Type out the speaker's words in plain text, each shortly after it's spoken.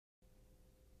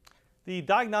The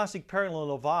diagnostic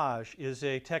peritoneal lavage is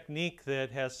a technique that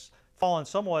has fallen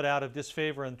somewhat out of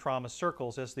disfavor in trauma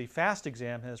circles as the FAST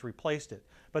exam has replaced it.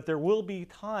 But there will be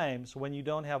times when you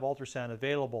don't have ultrasound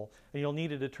available and you'll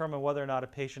need to determine whether or not a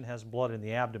patient has blood in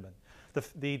the abdomen.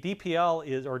 The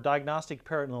DPL or diagnostic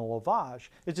peritoneal lavage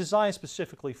is designed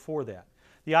specifically for that.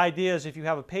 The idea is if you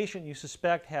have a patient you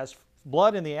suspect has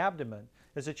blood in the abdomen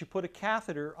is that you put a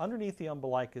catheter underneath the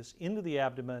umbilicus into the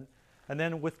abdomen and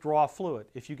then withdraw fluid.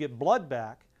 If you get blood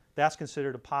back, that's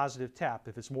considered a positive tap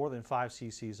if it's more than 5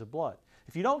 cc's of blood.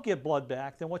 If you don't get blood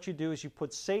back, then what you do is you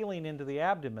put saline into the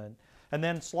abdomen and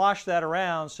then slosh that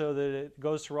around so that it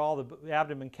goes through all the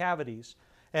abdomen cavities.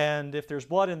 And if there's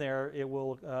blood in there, it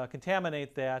will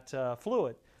contaminate that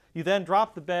fluid. You then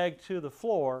drop the bag to the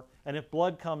floor, and if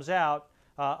blood comes out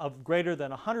of greater than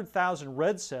 100,000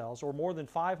 red cells or more than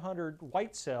 500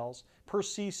 white cells per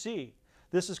cc,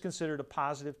 this is considered a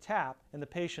positive tap and the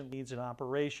patient needs an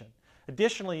operation.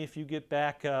 Additionally, if you get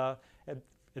back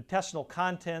intestinal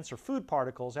contents or food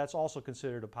particles, that's also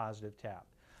considered a positive tap.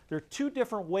 There are two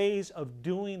different ways of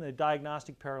doing the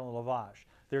diagnostic peritoneal lavage.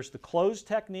 There's the closed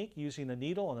technique using a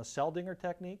needle and a Seldinger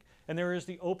technique, and there is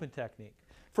the open technique.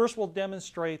 First, we'll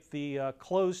demonstrate the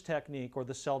closed technique or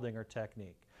the Seldinger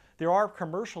technique. There are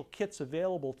commercial kits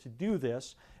available to do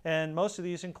this, and most of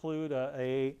these include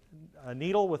a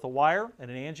needle with a wire and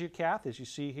an angiocath, as you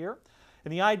see here.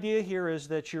 And the idea here is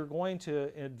that you're going to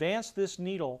advance this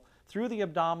needle through the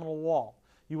abdominal wall.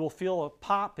 You will feel a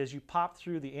pop as you pop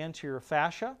through the anterior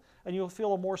fascia, and you'll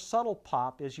feel a more subtle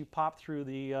pop as you pop through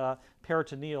the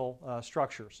peritoneal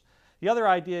structures. The other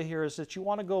idea here is that you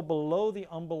want to go below the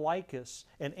umbilicus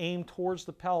and aim towards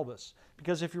the pelvis,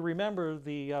 because if you remember,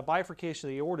 the bifurcation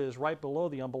of the aorta is right below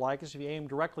the umbilicus. If you aim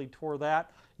directly toward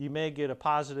that, you may get a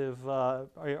positive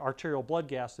arterial blood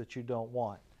gas that you don't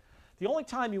want. The only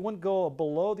time you wouldn't go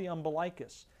below the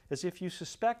umbilicus is if you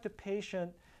suspect a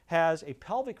patient has a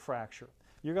pelvic fracture.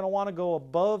 You're going to want to go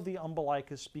above the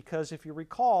umbilicus because if you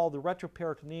recall, the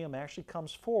retroperitoneum actually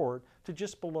comes forward to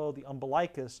just below the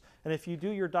umbilicus, and if you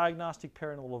do your diagnostic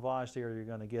peritoneal lavage there, you're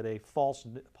going to get a false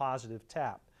positive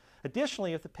tap.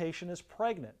 Additionally, if the patient is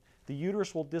pregnant, the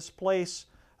uterus will displace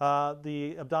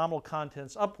the abdominal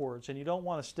contents upwards, and you don't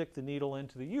want to stick the needle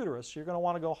into the uterus. You're going to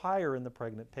want to go higher in the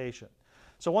pregnant patient.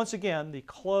 So once again, the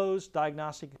closed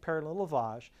diagnostic peritoneal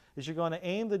lavage is you're going to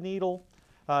aim the needle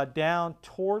down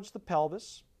towards the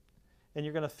pelvis, and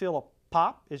you're going to feel a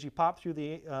pop as you pop through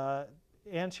the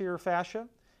anterior fascia,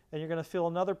 and you're going to feel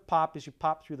another pop as you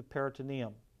pop through the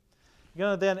peritoneum. You're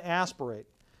going to then aspirate,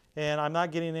 and I'm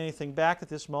not getting anything back at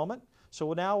this moment,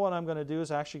 so now what I'm going to do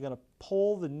is actually going to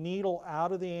pull the needle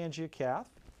out of the angiocath,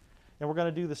 and we're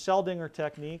going to do the Seldinger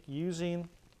technique using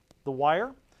the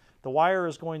wire. The wire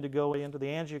is going to go into the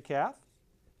angiocath,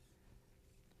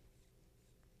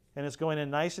 and it's going in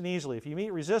nice and easily. If you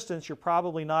meet resistance, you're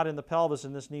probably not in the pelvis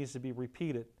and this needs to be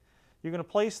repeated. You're going to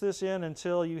place this in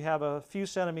until you have a few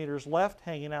centimeters left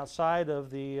hanging outside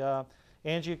of the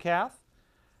angiocath.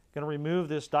 Going to remove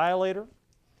this dilator.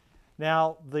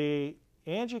 Now the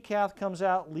angiocath comes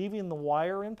out leaving the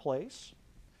wire in place.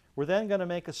 We're then going to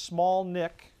make a small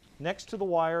nick next to the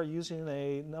wire using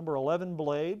a number 11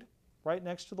 blade right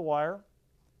next to the wire,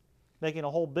 making a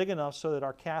hole big enough so that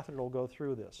our catheter will go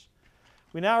through this.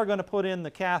 We now are going to put in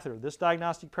the catheter. This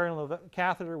diagnostic peritoneal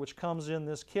catheter, which comes in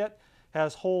this kit,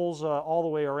 has holes all the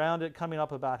way around it, coming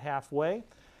up about halfway.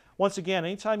 Once again,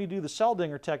 anytime you do the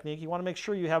Seldinger technique, you want to make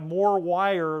sure you have more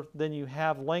wire than you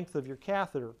have length of your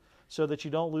catheter so that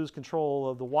you don't lose control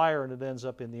of the wire and it ends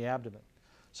up in the abdomen.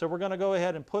 So we're going to go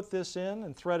ahead and put this in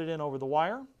and thread it in over the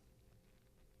wire.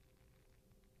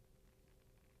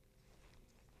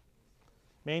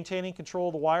 Maintaining control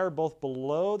of the wire both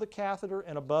below the catheter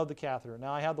and above the catheter.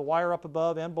 Now I have the wire up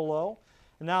above and below,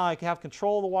 and now I have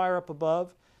control of the wire up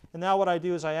above, and now what I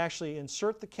do is I actually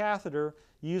insert the catheter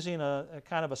using a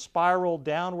kind of a spiral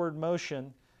downward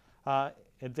motion,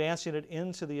 advancing it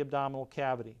into the abdominal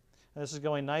cavity. And this is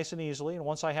going nice and easily, and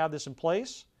once I have this in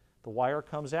place, the wire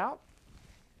comes out,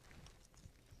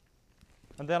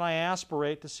 and then I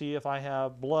aspirate to see if I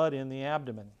have blood in the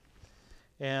abdomen.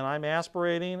 And I'm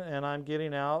aspirating and I'm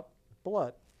getting out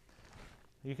blood.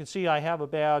 You can see I have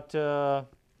about 8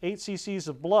 cc's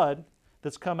of blood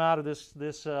that's come out of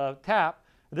this tap.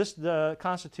 This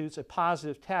constitutes a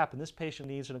positive tap, and this patient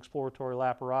needs an exploratory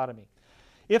laparotomy.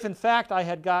 If in fact I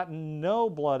had gotten no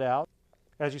blood out,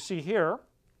 as you see here,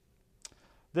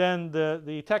 then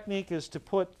the technique is to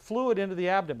put fluid into the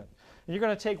abdomen. And you're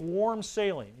going to take warm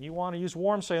saline. You want to use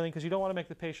warm saline because you don't want to make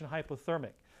the patient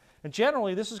hypothermic. And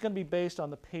generally, this is going to be based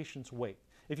on the patient's weight.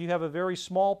 If you have a very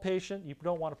small patient, you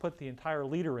don't want to put the entire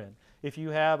liter in. If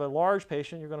you have a large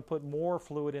patient, you're going to put more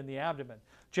fluid in the abdomen.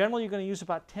 Generally, you're going to use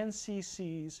about 10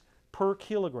 cc's per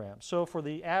kilogram. So for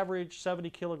the average 70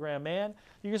 kilogram man,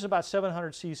 you use about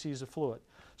 700 cc's of fluid.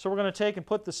 So we're going to take and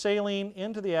put the saline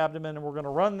into the abdomen, and we're going to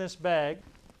run this bag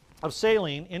of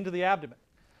saline into the abdomen.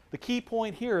 The key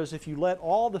point here is if you let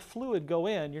all the fluid go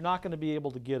in, you're not going to be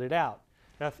able to get it out.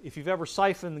 If you've ever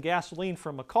siphoned gasoline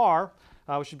from a car,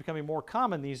 which is becoming more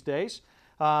common these days,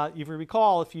 if you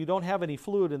recall, if you don't have any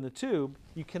fluid in the tube,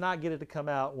 you cannot get it to come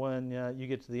out when you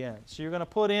get to the end. So you're going to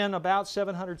put in about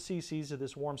 700 cc's of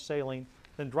this warm saline,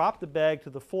 then drop the bag to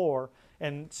the floor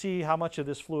and see how much of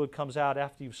this fluid comes out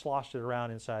after you've sloshed it around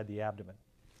inside the abdomen.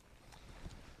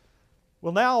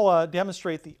 We'll now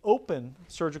demonstrate the open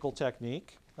surgical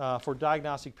technique for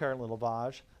diagnostic peritoneal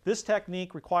lavage. This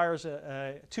technique requires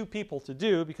two people to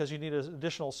do because you need an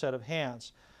additional set of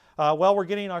hands. While we're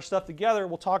getting our stuff together,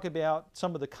 we'll talk about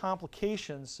some of the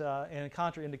complications and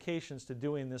contraindications to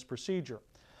doing this procedure.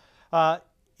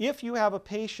 If you have a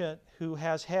patient who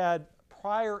has had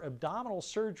prior abdominal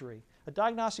surgery, a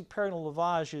diagnostic peritoneal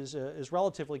lavage is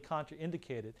relatively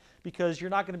contraindicated because you're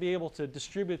not going to be able to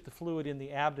distribute the fluid in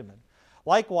the abdomen.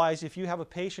 Likewise, if you have a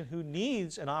patient who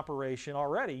needs an operation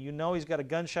already, you know he's got a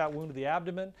gunshot wound to the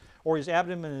abdomen, or his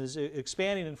abdomen is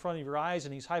expanding in front of your eyes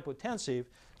and he's hypotensive,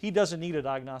 he doesn't need a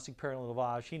diagnostic peritoneal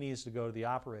lavage. He needs to go to the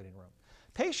operating room.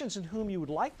 Patients in whom you would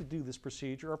like to do this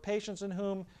procedure are patients in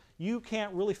whom you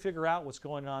can't really figure out what's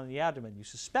going on in the abdomen. You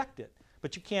suspect it,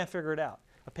 but you can't figure it out.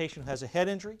 A patient who has a head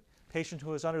injury, a patient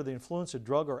who is under the influence of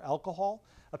drug or alcohol,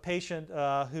 a patient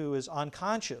who is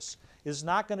unconscious is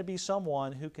not going to be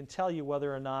someone who can tell you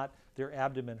whether or not their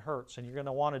abdomen hurts, and you're going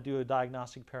to want to do a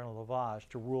diagnostic peritoneal lavage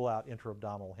to rule out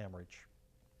intra-abdominal hemorrhage.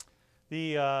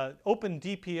 The open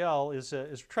DPL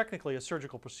is technically a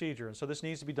surgical procedure, and so this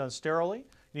needs to be done sterilely.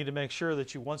 You need to make sure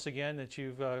that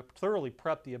you've thoroughly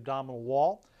prepped the abdominal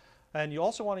wall. And you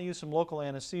also want to use some local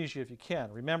anesthesia if you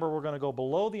can. Remember, we're going to go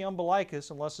below the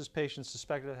umbilicus unless this patient is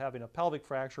suspected of having a pelvic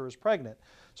fracture or is pregnant.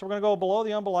 So we're going to go below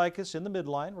the umbilicus in the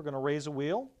midline. We're going to raise a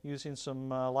wheel using some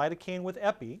lidocaine with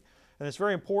epi. And it's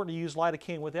very important to use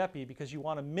lidocaine with epi because you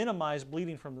want to minimize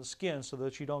bleeding from the skin so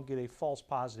that you don't get a false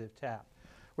positive tap.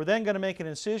 We're then going to make an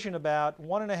incision about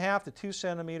 1.5 to 2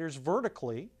 centimeters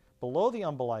vertically below the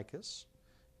umbilicus.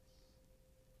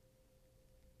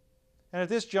 And at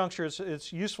this juncture,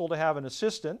 it's useful to have an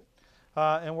assistant.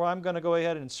 And where I'm going to go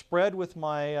ahead and spread with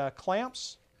my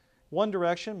clamps one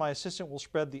direction, my assistant will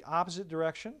spread the opposite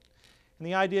direction. And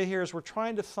the idea here is we're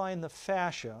trying to find the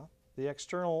fascia, the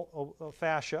external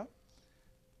fascia.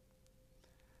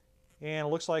 And it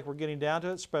looks like we're getting down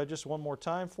to it. Spread just one more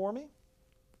time for me.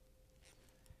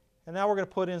 And now we're going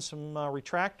to put in some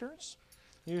retractors.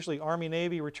 Usually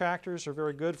Army-Navy retractors are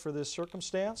very good for this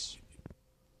circumstance.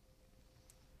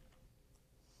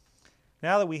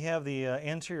 Now that we have the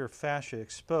anterior fascia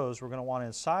exposed, we're going to want to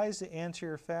incise the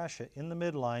anterior fascia in the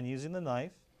midline using the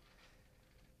knife.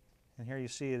 And here you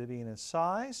see it being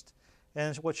incised.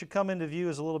 And what should come into view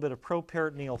is a little bit of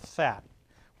properitoneal fat.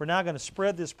 We're now going to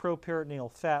spread this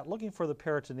properitoneal fat looking for the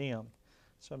peritoneum.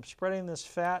 So I'm spreading this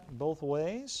fat both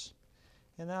ways.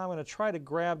 And now I'm going to try to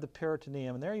grab the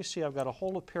peritoneum. And there you see I've got a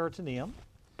hold of peritoneum.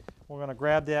 We're going to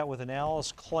grab that with an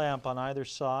Alice clamp on either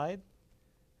side.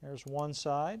 There's one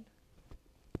side.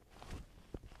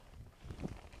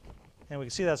 And we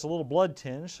can see that's a little blood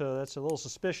tinge, so that's a little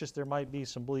suspicious there might be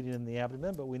some bleeding in the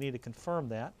abdomen, but we need to confirm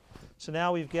that. So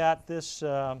now we've got this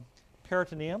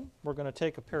peritoneum. We're going to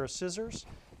take a pair of scissors,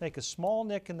 make a small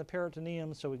nick in the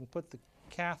peritoneum so we can put the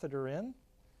catheter in.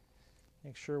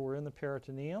 Make sure we're in the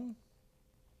peritoneum.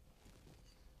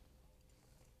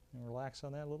 And relax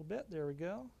on that a little bit. There we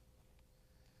go.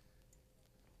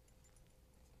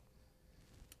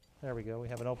 There we go. We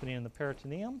have an opening in the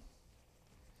peritoneum.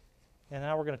 And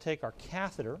now we're going to take our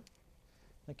catheter.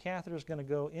 The catheter is going to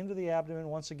go into the abdomen.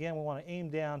 Once again, we want to aim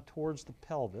down towards the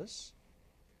pelvis.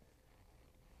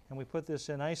 And we put this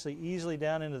in nicely, easily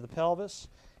down into the pelvis,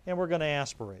 and we're going to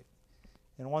aspirate.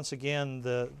 And once again,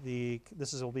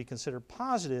 this will be considered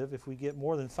positive if we get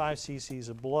more than 5 cc's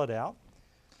of blood out.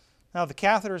 Now, if the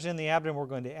catheter is in the abdomen, we're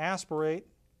going to aspirate.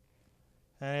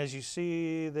 And as you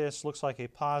see, this looks like a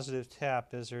positive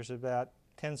tap as there's about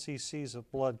 10 cc's of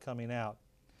blood coming out.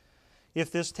 If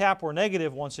this tap were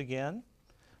negative, once again,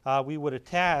 we would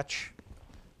attach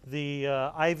the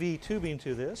IV tubing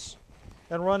to this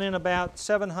and run in about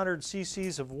 700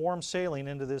 cc's of warm saline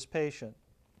into this patient.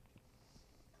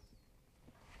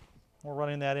 We're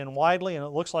running that in widely, and it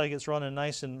looks like it's running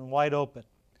nice and wide open.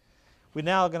 We're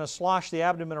now going to slosh the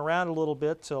abdomen around a little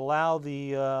bit to allow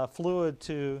the fluid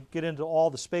to get into all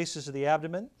the spaces of the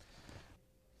abdomen.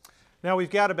 Now we've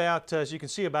got about, as you can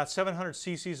see, about 700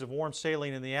 cc's of warm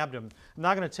saline in the abdomen. I'm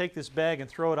now going to take this bag and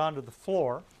throw it onto the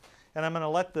floor, and I'm going to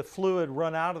let the fluid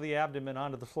run out of the abdomen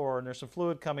onto the floor, and there's some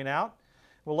fluid coming out.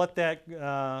 We'll let that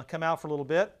come out for a little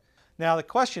bit. Now the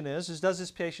question is does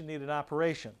this patient need an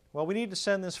operation? Well, we need to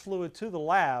send this fluid to the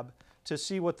lab to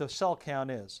see what the cell count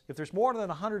is. If there's more than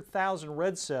 100,000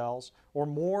 red cells or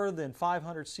more than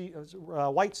 500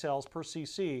 white cells per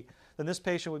cc, then this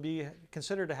patient would be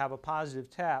considered to have a positive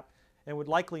TAP and would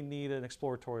likely need an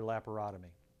exploratory laparotomy.